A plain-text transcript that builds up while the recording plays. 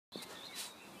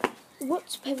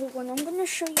what's up everyone, I'm going to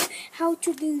show you how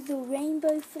to do the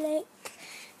rainbow flick.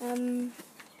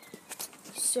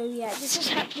 So yeah, this is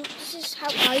how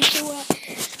I do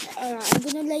it. Alright, I'm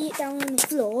going to lay it down on the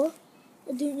floor.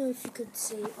 I don't know if you could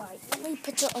see it. Right, let me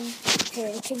put it on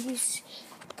here.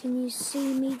 Can you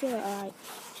see me do it? Alright,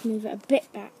 let's move it a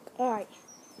bit back. Alright.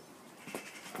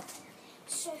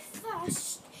 So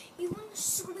first, you want to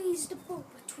squeeze the ball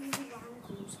between your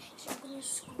ankles. So I'm going to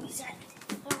squeeze it.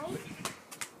 Alright?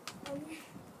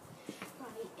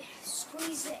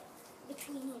 Squeeze it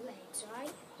between your legs,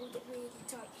 right? Hold it really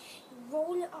tight. You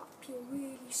roll it up your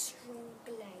really strong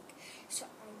leg. So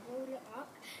I roll it up,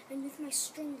 and with my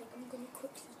strong leg, I'm going to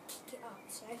quickly kick it up.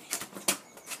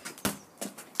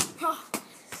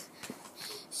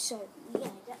 So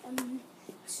yeah,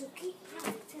 so keep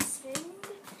practicing.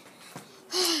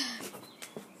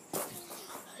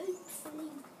 Hopefully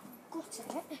you got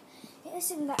it. It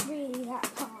isn't really that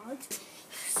hard.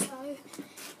 So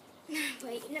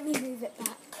wait, let me move it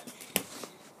back.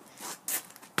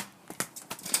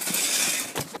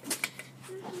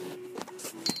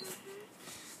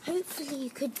 Hopefully you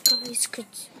guys could.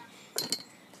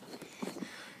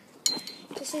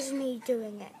 This is me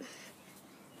doing it.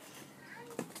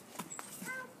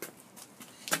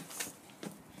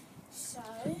 So,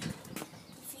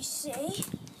 if you see,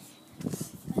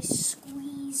 I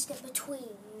squeezed it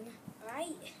between,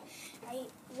 right? I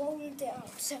rolled it up,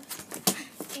 so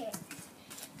kick,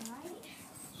 right?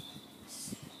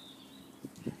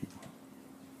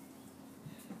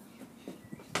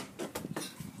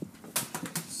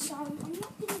 So I'm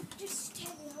not going to just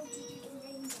tell you how to do the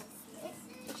rainbow flick.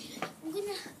 I'm going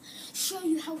to show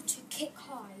you how to kick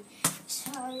high.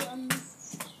 So,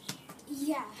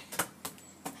 yeah.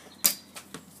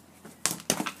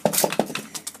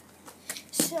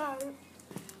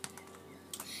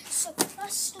 So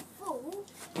first of all,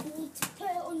 you need to put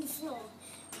it on the floor,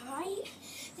 right?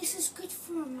 This is good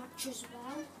for a match as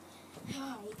well,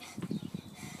 right?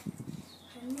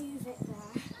 I move it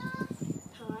there,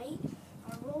 right?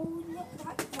 I roll it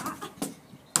like that,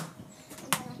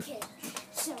 and then I kick.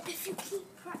 So if you keep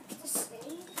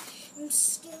practicing, I'm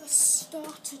still a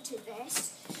starter to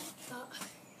this, but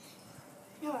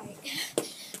alright,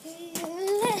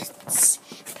 let's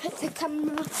put the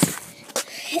camera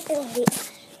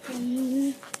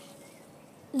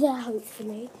there,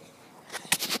 hopefully.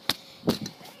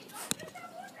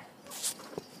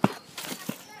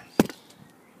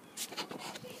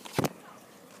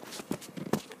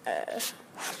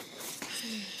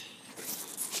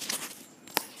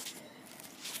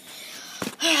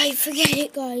 Alright, forget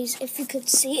it guys. If you could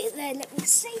see it there, let me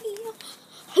see.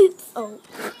 Oh.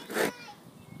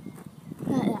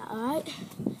 Like that, alright?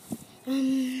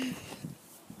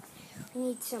 We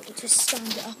need something to stand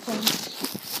it up on.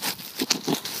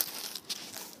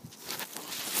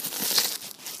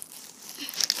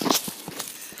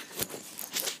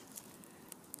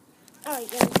 Alright,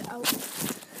 there we go.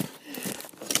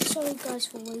 Sorry guys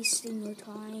for wasting your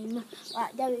time.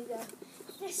 Alright, there we go.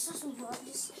 If this doesn't work,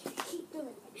 just keep doing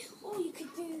it. Or you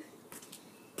can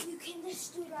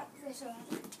just do like this,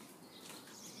 alright?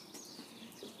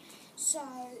 So,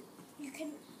 you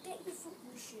can get your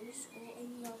football shoes or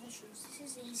any other shoes.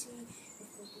 This is easy with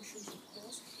football shoes, of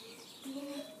course. You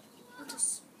want to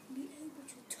be able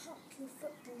to tuck your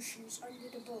football shoes under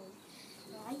the ball,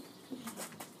 right?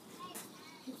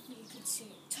 Hopefully you can see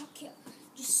it. Tuck it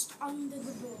just under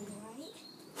the ball, right?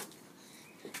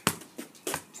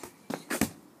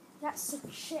 That's a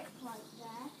chip right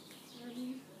there.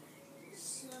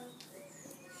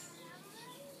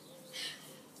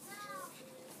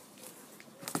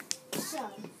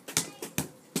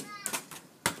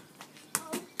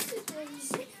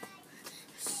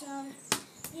 So,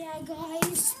 yeah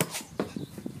guys,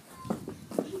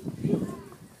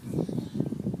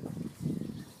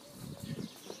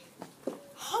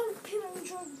 hope you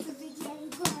enjoyed the video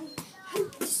guys,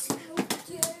 hope this helped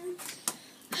you.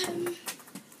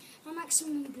 My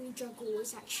maximum ball juggle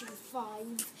is actually 5.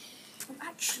 I'm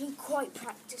actually quite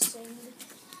practicing.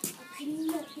 I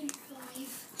cannot be 5.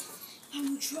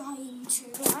 I'm trying to,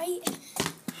 right?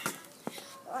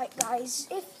 Right guys,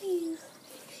 if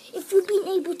you've been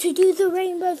able to do the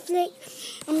rainbow flick,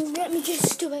 let me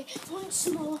just do it once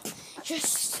more,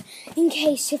 just in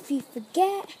case if you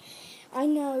forget. I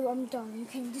know I'm done. You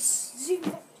can just zoom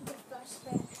up to the first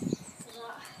bit.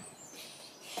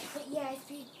 But yeah, if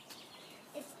you're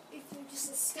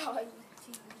just a starter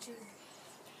to YouTube,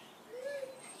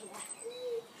 yeah.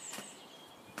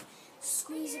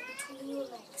 Squeeze it between your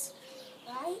legs,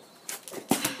 right?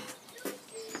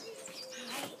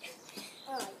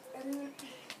 Alright,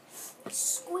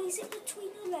 squeeze it between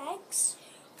your legs,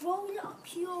 roll it up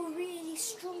your really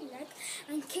strong leg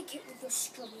and kick it with your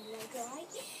strong leg, right?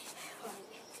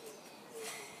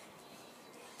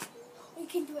 You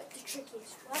can do it the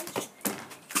trickiest, right?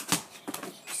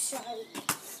 So,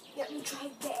 let me try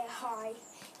and get it high.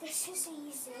 This is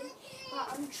easy,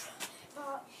 but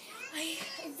a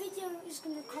video is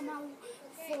going to come out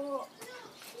for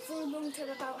a long time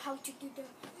about how to do the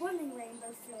running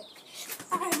rainbow flick.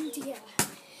 And yeah,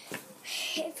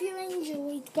 if you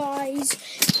enjoyed, guys,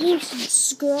 please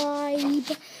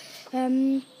subscribe.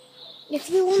 If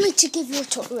you want me to give you a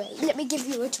tour, wait, let me give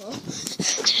you a tour.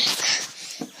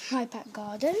 My back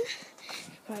garden.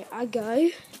 Right, I go.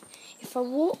 If I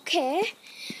walk here,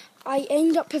 I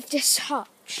end up with this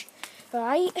hutch,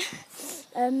 right?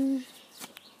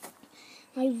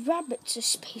 My rabbits are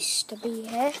supposed to be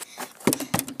here.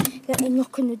 Let me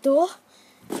knock on the door.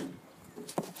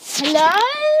 Hello?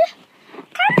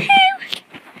 Come here,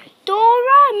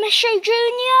 Dora, Mr.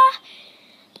 Junior.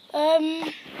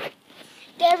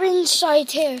 They're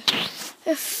inside here.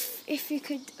 If you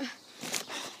could.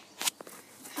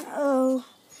 Oh,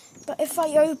 but if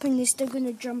I open this, they're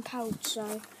gonna jump out.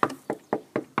 So.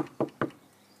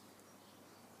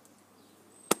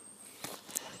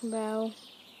 Well.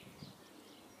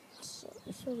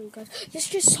 Sorry guys, let's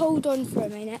just hold on for a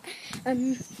minute.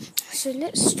 So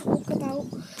let's talk about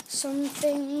some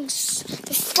things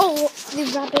before the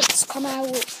rabbits come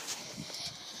out.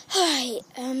 Hi,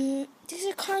 this is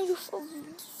a kind of a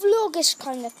vlogish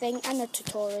kind of thing and a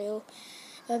tutorial.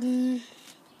 I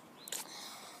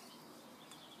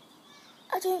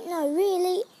don't know,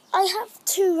 really. I have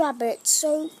 2 rabbits,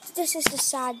 so this is the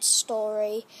sad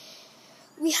story.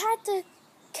 We had a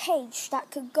cage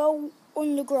that could go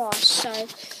on the grass, so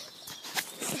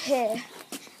here,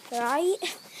 right?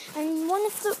 And one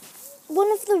of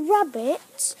the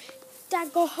rabbits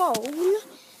dug a hole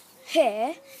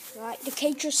here, right? The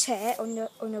cage was here on the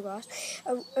grass.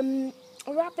 A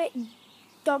rabbit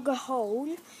dug a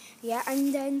hole, yeah,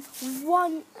 and then the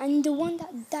one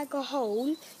that dug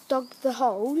the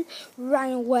hole,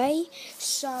 ran away.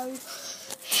 So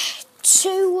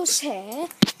 2 was here.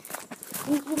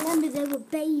 Remember, they were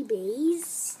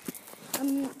babies.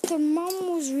 The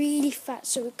mum was really fat,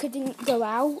 so it couldn't go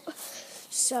out.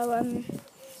 So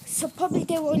probably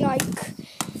they were like,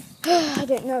 I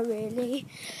don't know really,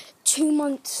 2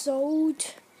 months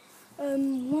old.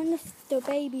 One of the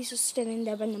babies was still in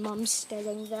there and the mum's still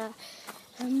in there.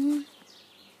 Can't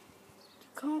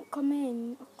come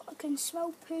in. I can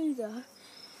smell poo though.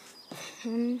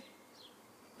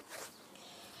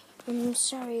 I'm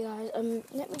sorry guys.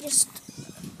 Let me just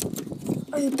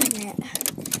open it.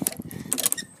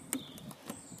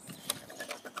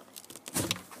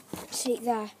 See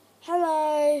there.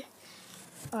 Hello.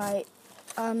 Right.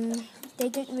 They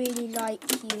don't really like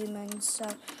humans, so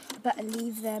I better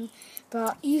leave them.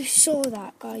 But you saw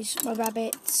that, guys. My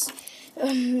rabbits.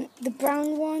 The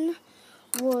brown one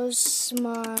was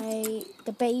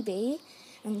the baby,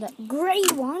 and the grey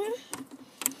one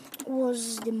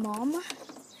was the mom.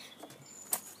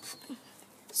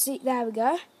 See, there we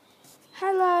go.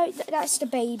 Hello. That's the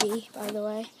baby, by the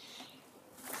way.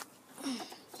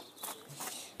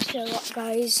 So what,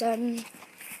 guys,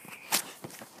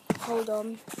 hold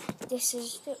on. This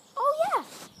is the, oh yeah,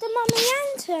 the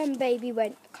mummy and baby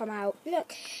come out.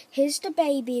 Look, here's the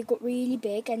baby, it got really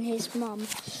big, and his mum.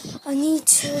 I need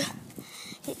to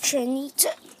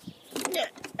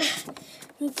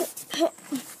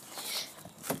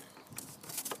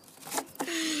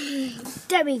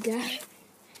there we go.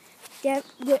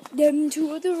 Them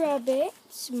 2 are the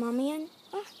rabbits, mummy and,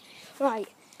 right.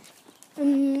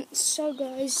 So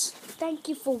guys, thank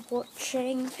you for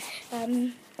watching.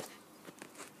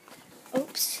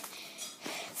 Oops.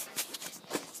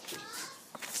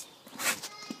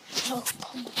 Oh,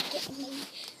 come on, get on my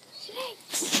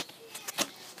legs.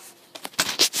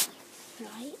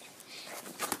 Right.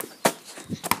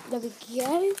 There we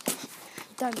go.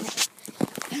 Done it.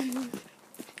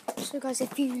 So guys,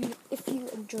 if you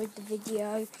enjoyed the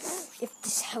video, if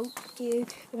this helped you,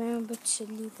 remember to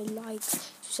leave a like,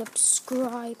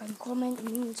 subscribe and comment.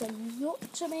 It means a lot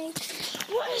to me.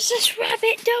 What is this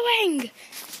rabbit doing?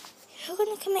 You're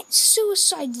going to commit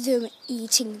suicide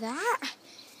eating that.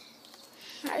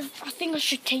 I think I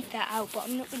should take that out, but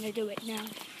I'm not going to do it now.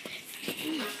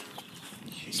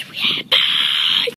 Yes, we have.